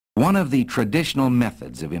One of the traditional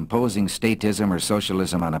methods of imposing statism or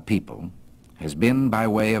socialism on a people has been by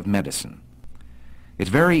way of medicine. It's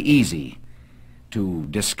very easy to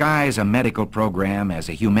disguise a medical program as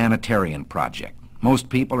a humanitarian project. Most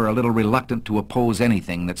people are a little reluctant to oppose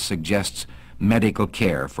anything that suggests medical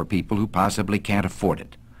care for people who possibly can't afford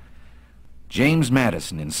it. James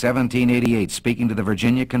Madison in 1788, speaking to the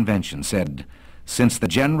Virginia Convention, said, "Since the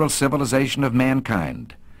general civilization of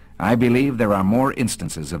mankind, I believe there are more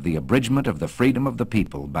instances of the abridgment of the freedom of the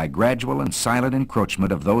people by gradual and silent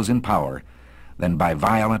encroachment of those in power than by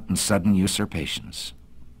violent and sudden usurpations."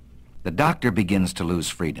 The doctor begins to lose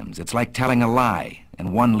freedoms. It's like telling a lie,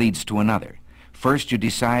 and one leads to another. First, you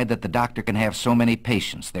decide that the doctor can have so many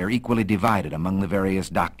patients. They're equally divided among the various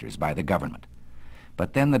doctors by the government.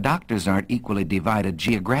 But then the doctors aren't equally divided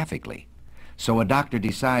geographically. So a doctor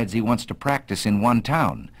decides he wants to practice in one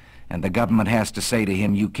town, and the government has to say to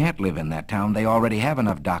him, "You can't live in that town. They already have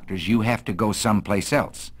enough doctors. You have to go someplace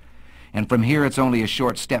else." And from here, it's only a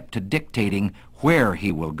short step to dictating where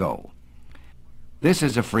he will go. This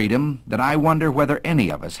is a freedom that I wonder whether any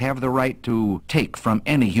of us have the right to take from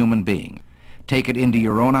any human being. Take it into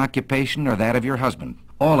your own occupation or that of your husband.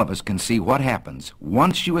 All of us can see what happens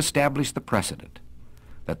once you establish the precedent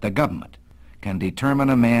that the government can determine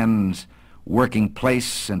a man's working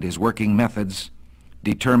place and his working methods,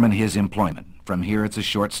 determine his employment. From here, it's a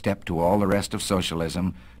short step to all the rest of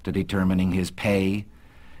socialism, to determining his pay.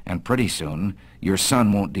 And pretty soon, your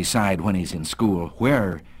son won't decide when he's in school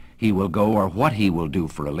where he will go or what he will do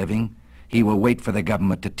for a living. He will wait for the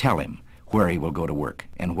government to tell him where he will go to work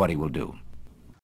and what he will do.